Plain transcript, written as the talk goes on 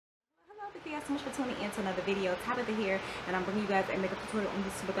guys so much for tuning in to another video. Tabitha here, and I'm bringing you guys a makeup tutorial on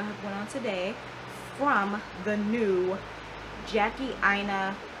this look I have going on today from the new Jackie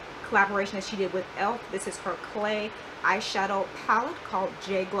Aina collaboration that she did with E.L.F. This is her clay eyeshadow palette called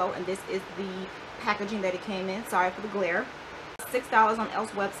J.Glow, and this is the packaging that it came in. Sorry for the glare. $6 on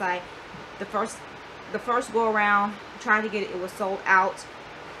E.L.F.'s website. The first go around trying to get it, it was sold out,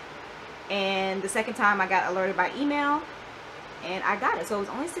 and the second time I got alerted by email and I got it, so it was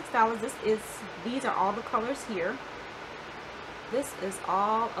only $6. These are all the colors here. This is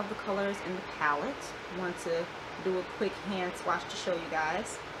all of the colors in the palette. I want to do a quick hand swatch to show you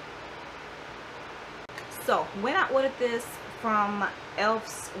guys. So when I ordered this from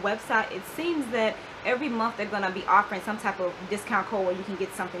E.L.F.'s website, it seems that every month they're going to be offering some type of discount code where you can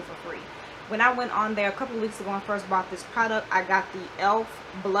get something for free. When I went on there a couple of weeks ago and first bought this product, I got the E.L.F.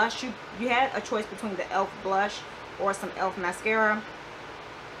 blush. You had a choice between the E.L.F. blush or some E.L.F. mascara.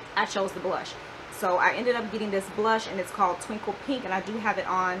 I chose the blush. So I ended up getting this blush, and it's called Twinkle Pink, and I do have it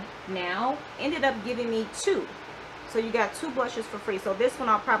on now. Ended up giving me two. So you got two blushes for free. So this one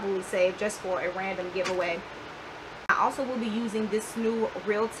I'll probably save just for a random giveaway. I also will be using this new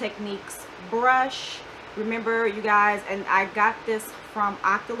Real Techniques brush. Remember, you guys, and I got this from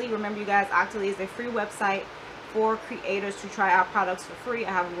Octoly. Remember, you guys, Octoly is a free website for creators to try out products for free.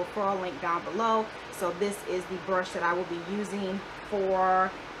 I have a referral link down below. So this is the brush that I will be using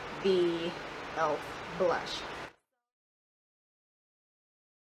for the E.L.F. blush.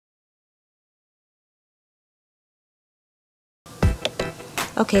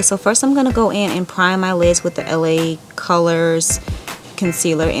 Okay, so first I'm going to go in and prime my lids with the L.A. Colors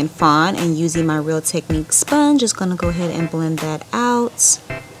concealer in Fawn, and using my Real Techniques sponge, just going to go ahead and blend that out.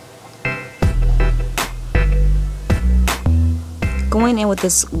 Going in with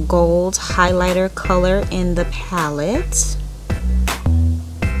this gold highlighter color in the palette,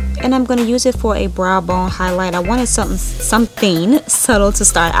 and I'm going to use it for a brow bone highlight. I wanted something subtle to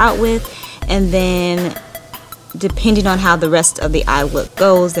start out with, and then depending on how the rest of the eye look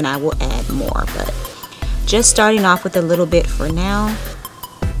goes, then I will add more, but just starting off with a little bit for now.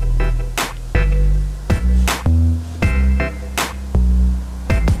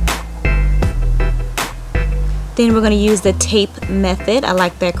 Then we're going to use the tape method. I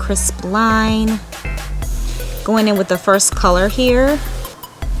like that crisp line. Going in with the first color here,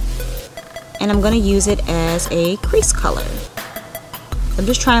 and I'm going to use it as a crease color. I'm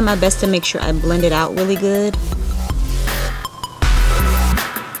just trying my best to make sure I blend it out really good.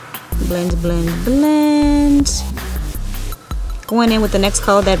 Blend, blend, blend. Going in with the next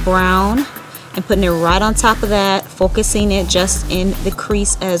color, that brown, and putting it right on top of that, focusing it just in the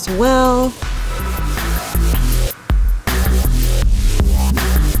crease as well.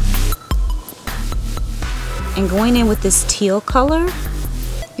 And going in with this teal color.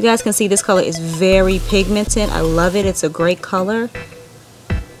 You guys can see this color is very pigmented. I love it. It's a great color.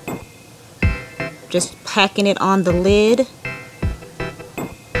 Just packing it on the lid.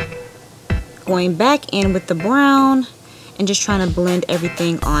 Going back in with the brown and just trying to blend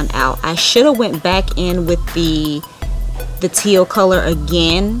everything on out. I should have went back in with the teal color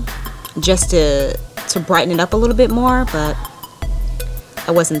again just to brighten it up a little bit more, but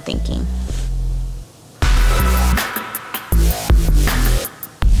I wasn't thinking.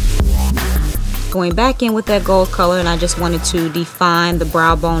 Going back in with that gold color, and I just wanted to define the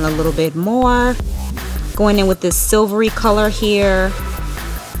brow bone a little bit more. Going in with this silvery color here,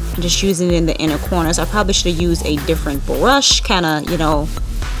 just using it in the inner corners. I probably should have used a different brush, kind of, you know,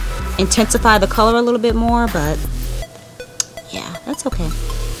 intensify the color a little bit more, but yeah, that's okay.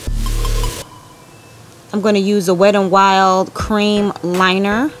 I'm going to use a WetnWild cream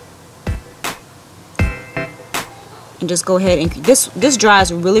liner. And just go ahead and this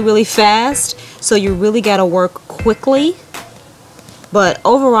dries really fast, so you really got to work quickly. But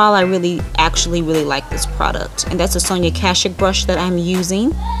overall, I actually really like this product, and that's a Sonia Kashuk brush that I'm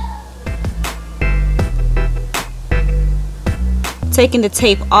using. Taking the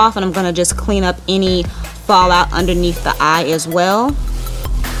tape off, and I'm gonna just clean up any fallout underneath the eye as well.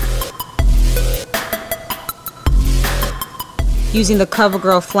 Using the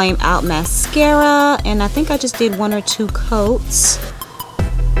CoverGirl Flame Out mascara, and I think I just did 1 or 2 coats.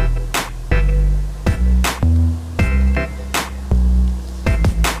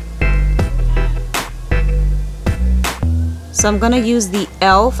 So I'm going to use the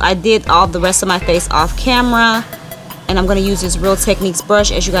E.L.F. I did all the rest of my face off camera, and I'm going to use this Real Techniques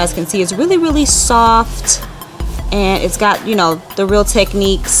brush. As you guys can see, it's really soft, and it's got, you know, the Real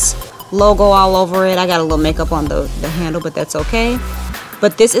Techniques logo all over it. I got a little makeup on the handle, but that's okay.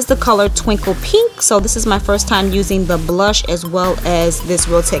 But this is the color Twinkle Pink. So this is my first time using the blush as well as this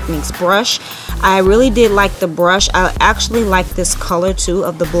Real Techniques brush. I really did like the brush. I actually like this color too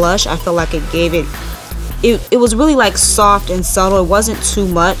of the blush. I feel like it gave it was really like soft and subtle. It wasn't too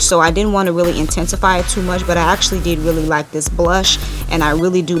much, so I didn't want to really intensify it too much, but I actually did really like this blush, and I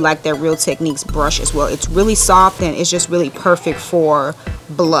really do like that Real Techniques brush as well. It's really soft and it's just really perfect for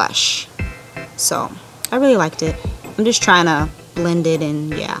blush. So I really liked it. I'm just trying to blend it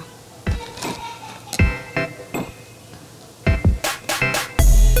and yeah.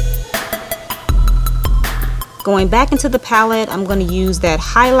 Going back into the palette, I'm going to use that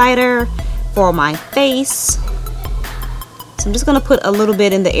highlighter for my face. So I'm just going to put a little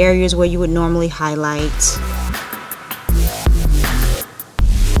bit in the areas where you would normally highlight.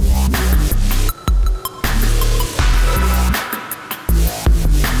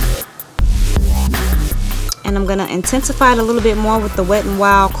 And I'm going to intensify it a little bit more with the Wet n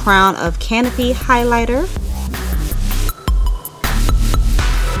Wild Crown of Canopy highlighter.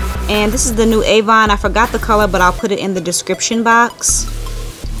 And this is the new Avon. I forgot the color, but I'll put it in the description box.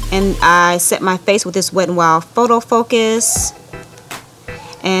 And I set my face with this Wet n Wild Photo Focus.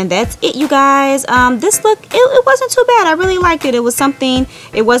 And that's it, you guys. This look, it wasn't too bad. I really liked it. It was something,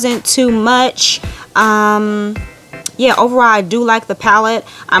 it wasn't too much. Yeah, overall I do like the palette.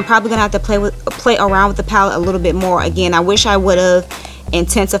 I'm probably gonna have to play around with the palette a little bit more. Again, I wish I would have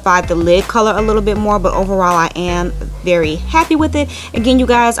intensified the lid color a little bit more, but overall I am very happy with it. Again, you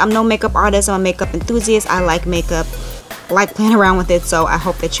guys, I'm no makeup artist. I'm a makeup enthusiast. I like makeup, I like playing around with it, so I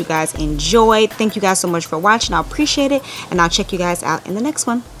hope that you guys enjoyed. Thank you guys so much for watching. I appreciate it, and I'll check you guys out in the next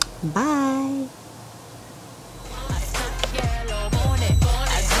one. Bye.